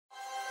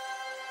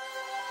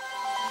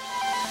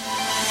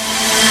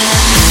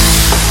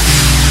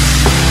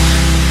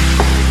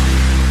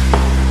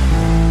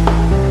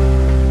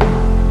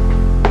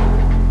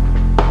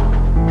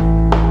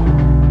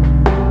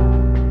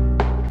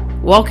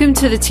Welcome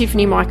to the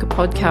Tiffany Micah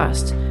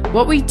podcast.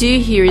 What we do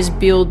here is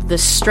build the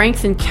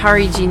strength and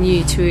courage in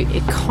you to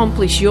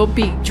accomplish your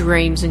big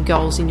dreams and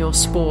goals in your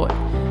sport.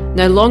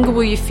 No longer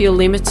will you feel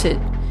limited.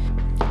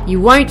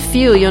 You won't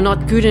feel you're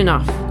not good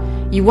enough.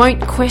 You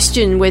won't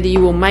question whether you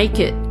will make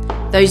it.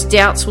 Those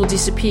doubts will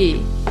disappear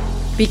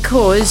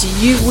because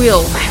you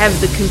will have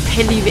the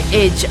competitive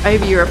edge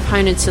over your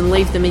opponents and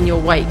leave them in your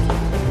wake.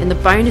 And the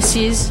bonus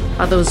is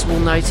others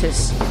will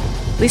notice.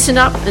 Listen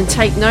up and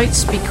take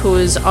notes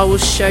because I will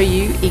show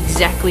you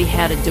exactly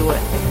how to do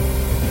it.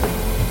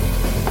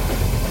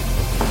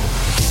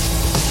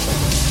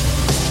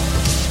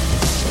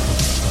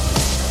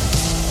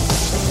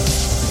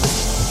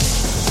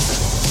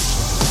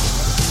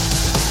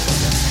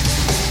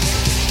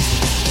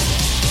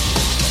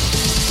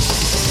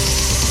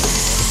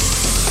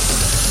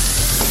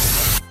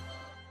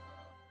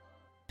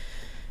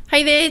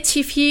 Hey there,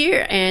 Tiff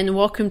here, and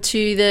welcome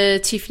to the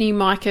Tiffany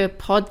Micah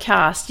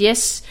podcast.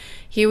 Yes,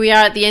 here we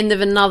are at the end of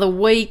another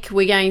week.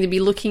 We're going to be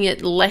looking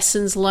at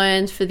lessons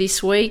learned for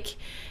this week.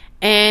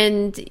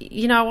 And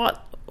you know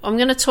what? I'm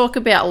going to talk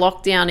about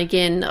lockdown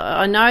again.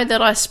 I know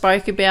that I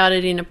spoke about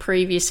it in a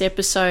previous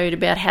episode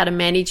about how to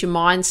manage your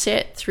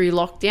mindset through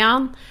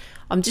lockdown.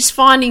 I'm just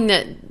finding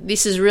that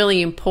this is really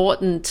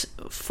important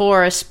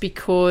for us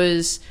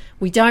because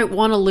we don't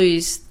want to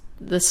lose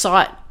the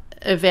sight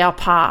of our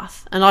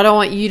path. And I don't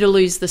want you to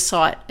lose the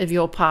sight of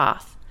your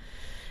path.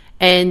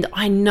 And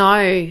I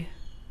know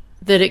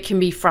that it can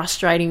be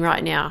frustrating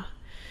right now.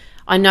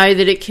 I know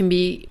that it can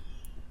be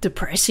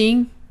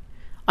depressing.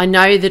 I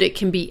know that it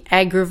can be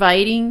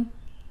aggravating.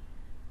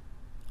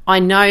 I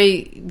know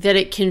that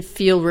it can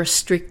feel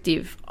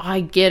restrictive. I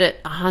get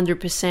it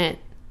 100%.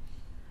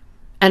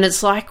 And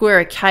it's like we're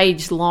a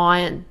caged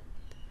lion.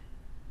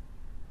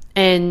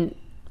 And,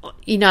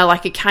 you know,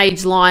 like a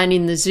caged lion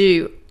in the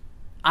zoo,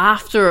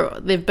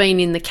 after they've been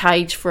in the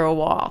cage for a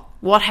while,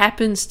 what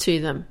happens to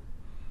them?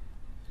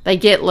 They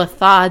get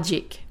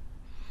lethargic.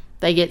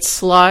 They get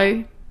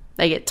slow,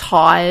 they get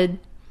tired,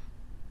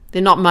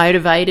 they're not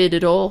motivated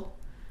at all,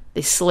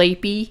 they're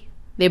sleepy,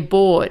 they're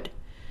bored,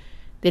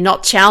 they're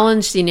not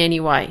challenged in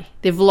any way,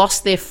 they've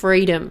lost their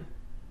freedom.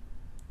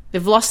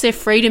 They've lost their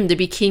freedom to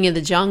be king of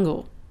the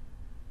jungle.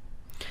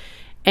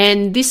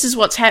 And this is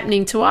what's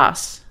happening to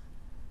us.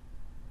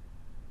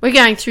 We're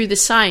going through the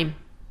same,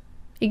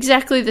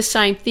 exactly the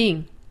same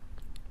thing.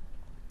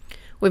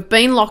 We've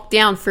been locked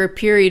down for a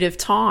period of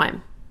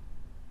time.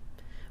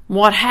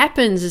 What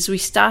happens is we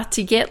start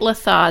to get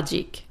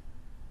lethargic.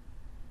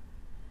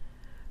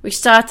 We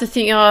start to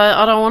think,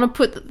 I don't want to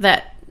put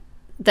that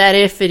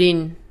effort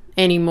in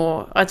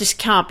anymore. I just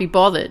can't be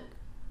bothered.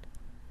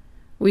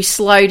 We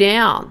slow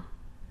down.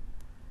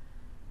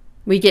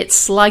 We get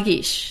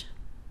sluggish.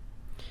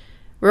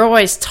 We're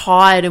always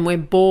tired and we're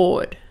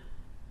bored.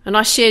 And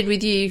I shared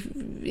with you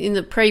in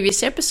the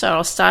previous episode, I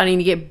was starting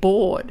to get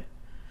bored,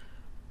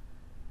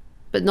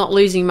 but not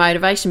losing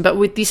motivation. But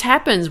with this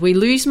happens, we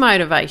lose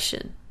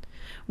motivation.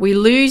 We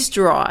lose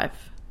drive,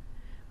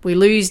 we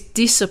lose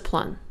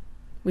discipline,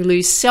 we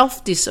lose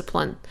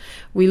self-discipline,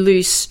 we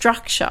lose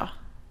structure,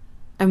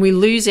 and we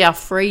lose our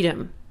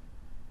freedom,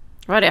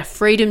 right? Our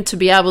freedom to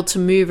be able to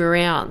move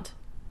around.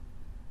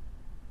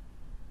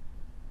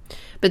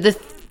 But the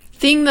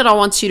thing that I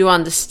want you to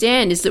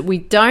understand is that we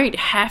don't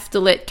have to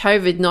let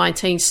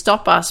COVID-19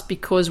 stop us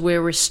because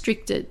we're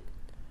restricted,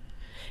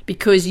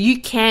 because you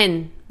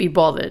can be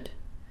bothered,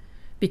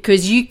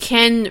 because you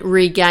can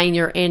regain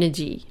your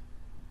energy,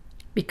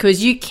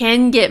 because you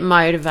can get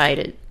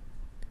motivated,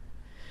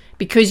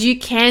 because you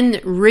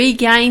can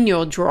regain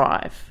your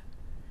drive,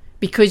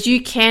 because you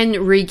can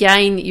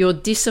regain your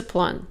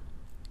discipline,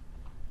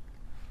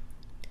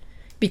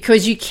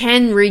 because you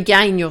can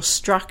regain your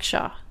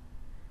structure,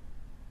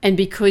 and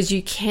because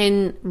you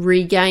can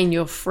regain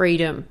your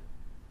freedom.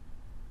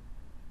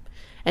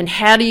 And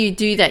how do you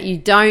do that? You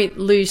don't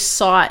lose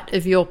sight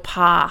of your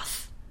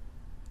path.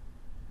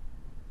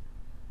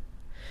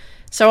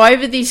 So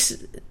over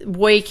this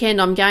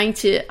weekend, I'm going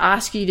to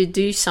ask you to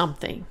do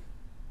something.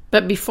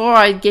 But before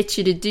I get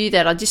you to do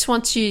that, I just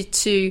want you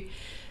to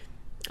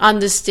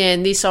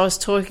understand this. I was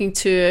talking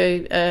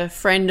to a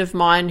friend of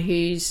mine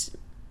who's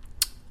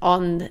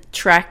on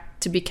track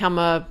to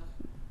become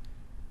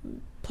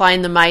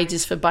playing the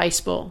majors for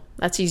baseball.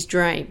 That's his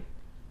dream.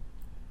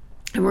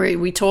 And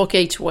we talk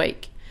each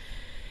week.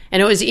 And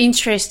it was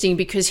interesting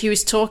because he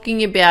was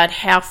talking about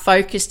how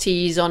focused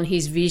he is on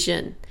his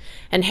vision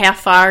and how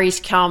far he's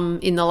come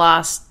in the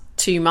last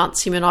 2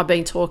 months. Him and I have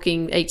been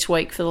talking each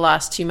week for the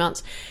last 2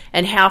 months,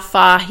 and how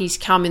far he's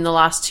come in the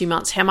last 2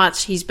 months, how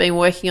much he's been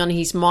working on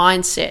his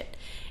mindset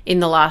in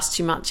the last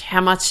 2 months,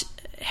 how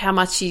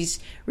much he's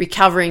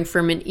recovering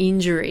from an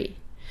injury.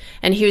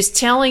 And he was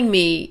telling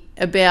me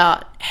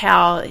about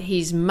how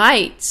his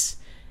mates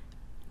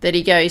that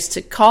he goes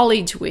to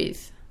college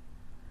with,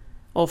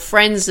 or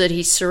friends that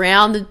he's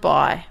surrounded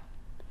by,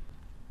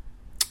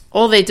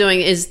 all they're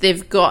doing is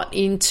they've got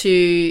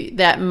into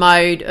that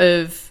mode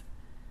of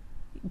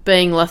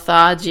being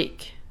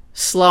lethargic,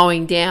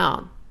 slowing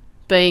down,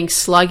 being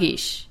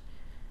sluggish,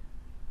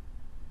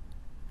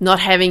 not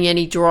having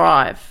any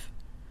drive,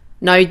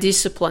 no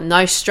discipline,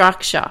 no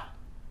structure.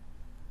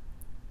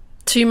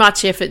 Too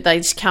much effort, they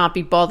just can't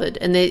be bothered.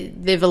 And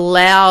they've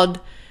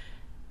allowed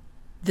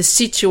the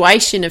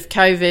situation of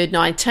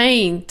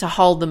COVID-19 to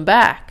hold them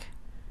back.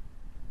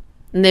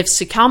 And they've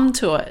succumbed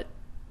to it.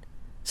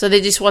 So they're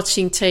just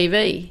watching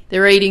TV.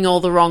 They're eating all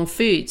the wrong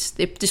foods.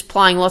 They're just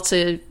playing lots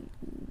of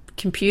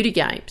computer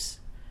games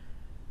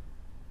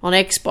on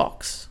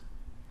Xbox.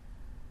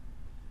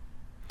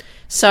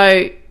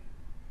 So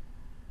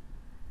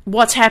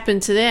what's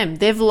happened to them?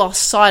 They've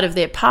lost sight of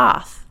their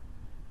path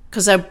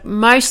because they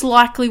most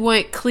likely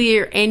weren't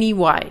clear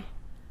anyway.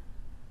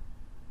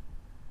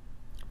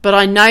 But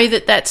I know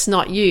that that's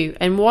not you.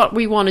 And what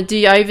we want to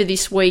do over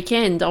this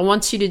weekend, I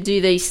want you to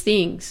do these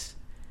things.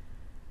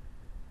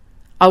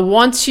 I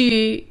want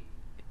you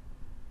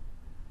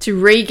to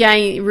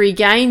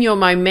regain your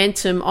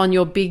momentum on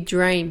your big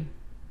dream.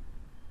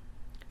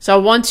 So I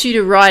want you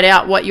to write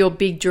out what your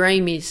big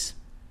dream is.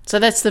 So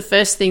that's the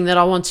first thing that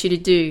I want you to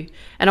do.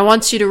 And I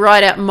want you to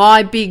write out,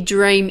 my big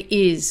dream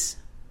is,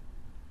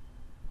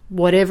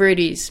 whatever it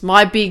is.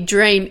 My big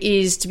dream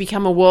is to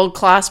become a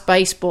world-class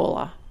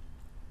baseballer.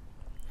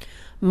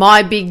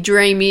 My big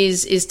dream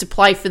is to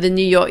play for the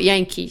New York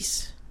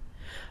Yankees.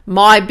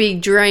 My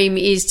big dream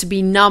is to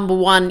be number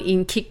one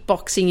in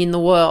kickboxing in the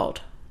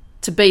world,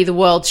 to be the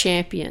world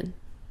champion.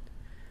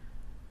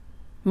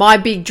 My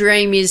big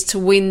dream is to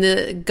win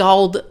the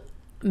gold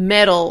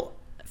medal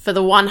for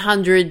the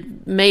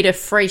 100-meter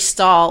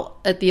freestyle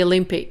at the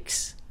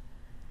Olympics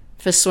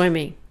for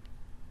swimming.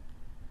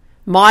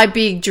 My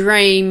big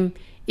dream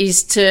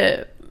is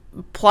to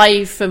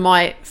play for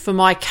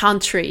my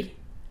country,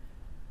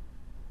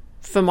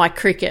 for my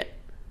cricket.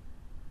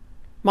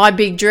 My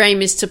big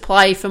dream is to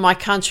play for my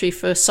country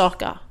for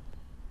soccer.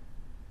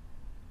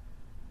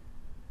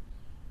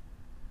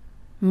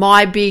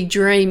 My big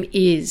dream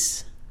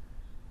is.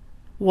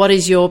 What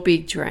is your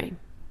big dream?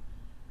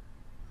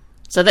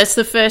 So that's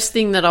the first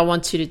thing that I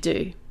want you to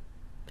do.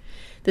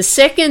 The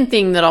second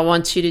thing that I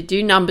want you to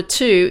do, number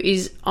 2,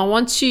 is I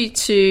want you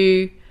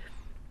to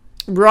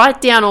write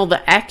down all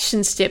the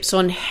action steps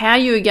on how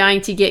you are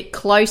going to get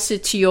closer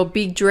to your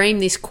big dream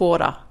this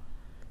quarter.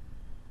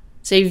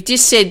 So you've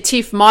just said,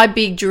 Tiff, my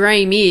big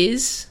dream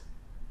is,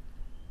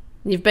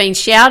 you've been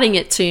shouting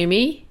it to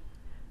me,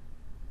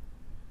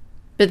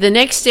 but the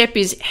next step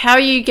is, how are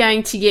you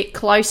going to get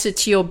closer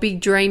to your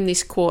big dream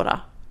this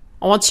quarter?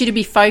 I want you to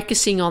be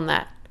focusing on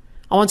that.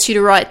 I want you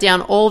to write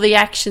down all the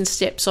action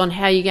steps on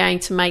how you're going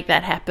to make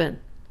that happen.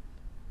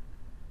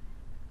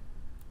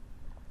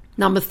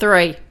 Number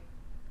 3,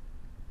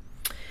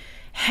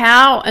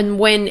 how and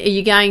when are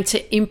you going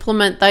to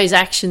implement those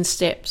action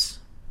steps?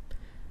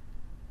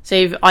 So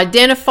you've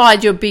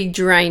identified your big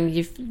dream,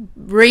 you've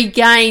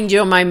regained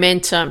your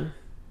momentum,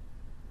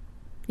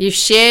 you've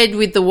shared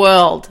with the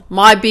world,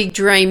 my big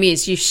dream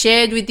is, you've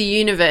shared with the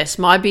universe,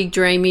 my big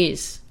dream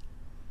is.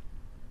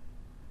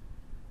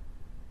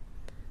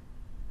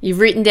 You've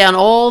written down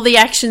all the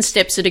action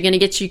steps that are going to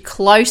get you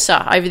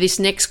closer over this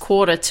next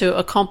quarter to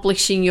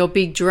accomplishing your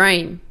big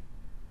dream.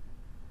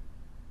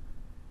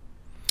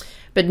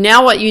 But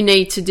now what you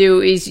need to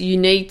do is you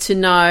need to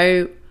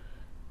know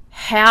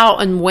how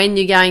and when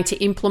you're going to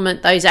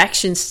implement those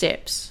action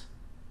steps.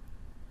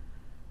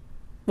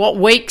 What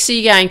weeks are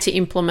you going to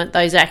implement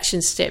those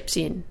action steps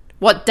in?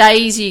 What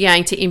days are you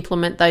going to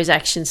implement those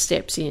action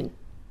steps in?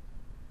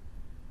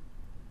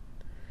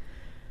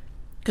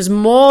 Because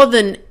more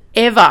than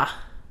ever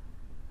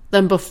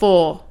than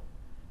before,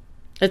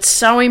 it's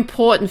so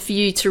important for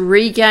you to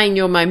regain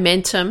your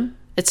momentum.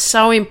 It's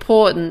so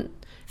important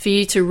for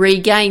you to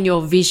regain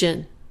your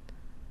vision.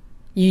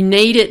 You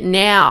need it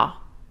now.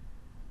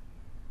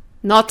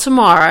 Not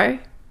tomorrow,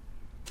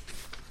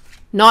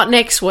 not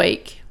next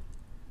week.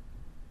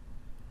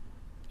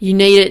 You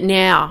need it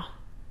now.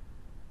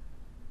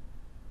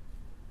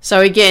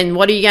 So again,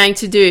 what are you going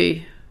to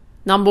do?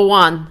 Number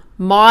 1,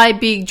 my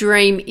big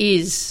dream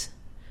is.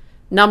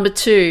 Number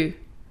 2,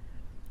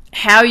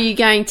 how are you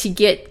going to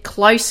get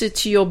closer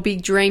to your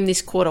big dream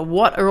this quarter?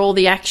 What are all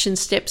the action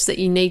steps that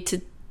you need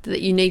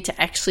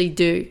to actually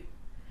do?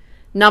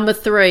 Number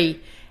 3,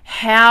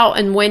 how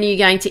and when are you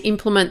going to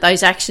implement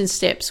those action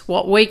steps?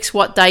 What weeks,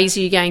 what days are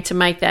you going to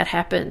make that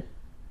happen?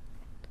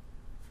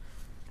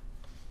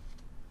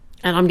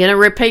 And I'm going to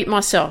repeat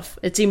myself.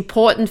 It's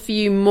important for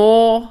you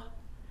more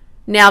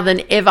now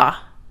than ever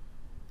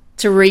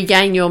to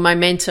regain your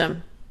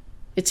momentum.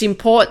 It's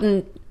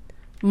important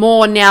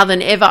more now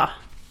than ever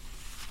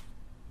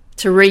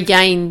to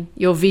regain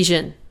your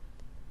vision.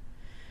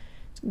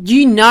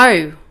 You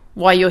know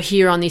why you're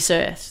here on this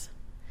earth.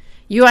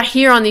 You are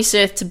here on this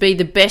earth to be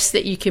the best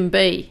that you can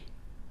be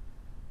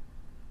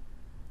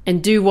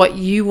and do what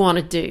you want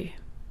to do.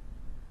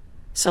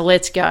 So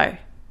let's go.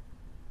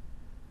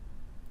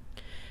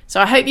 So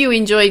I hope you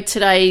enjoyed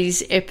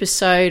today's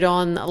episode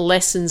on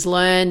lessons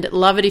learned.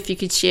 Love it if you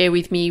could share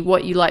with me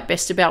what you like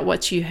best about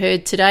what you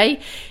heard today.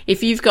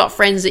 If you've got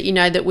friends that you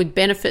know that would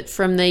benefit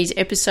from these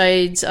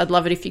episodes, I'd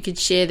love it if you could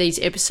share these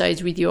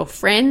episodes with your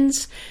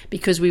friends,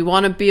 because we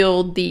want to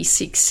build the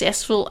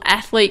successful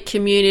athlete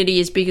community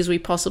as big as we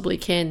possibly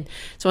can.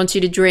 So I want you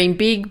to dream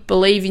big,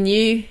 believe in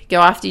you, go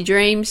after your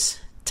dreams.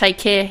 Take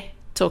care.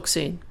 Talk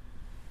soon.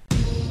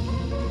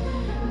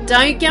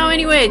 Don't go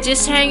anywhere.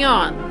 Just hang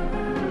on.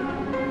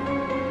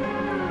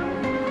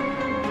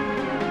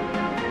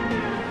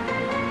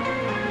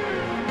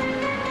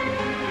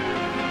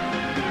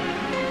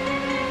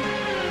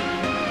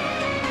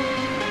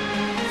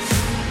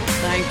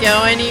 Don't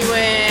go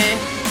anywhere.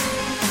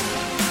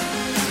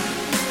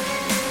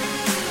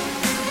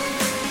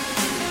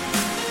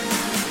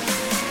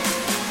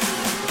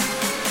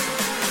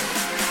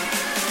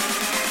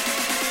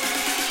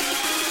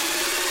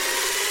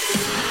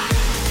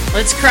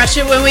 Let's crush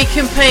it when we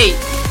compete.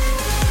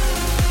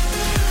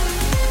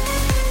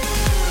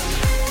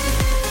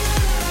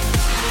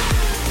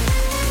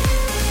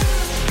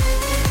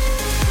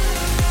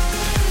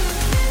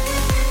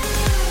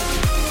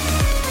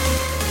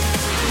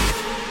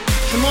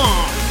 Come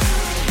on.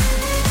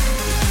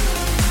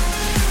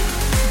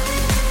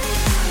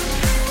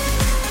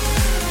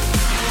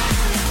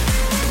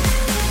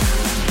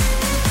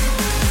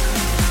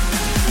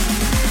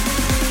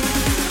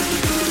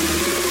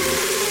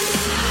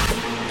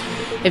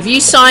 Have you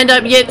signed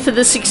up yet for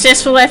the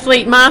Successful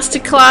Athlete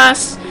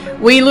Masterclass?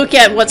 We look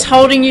at what's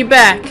holding you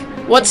back,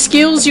 what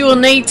skills you will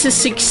need to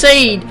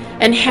succeed,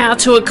 and how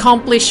to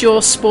accomplish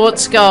your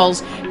sports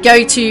goals.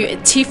 Go to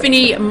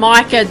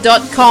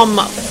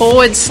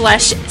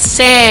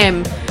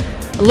tiffanymica.com/Sam.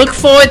 Look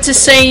forward to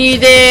seeing you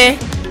there.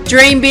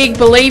 Dream big,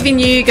 believe in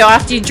you, go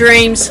after your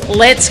dreams.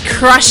 Let's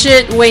crush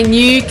it when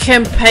you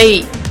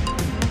compete.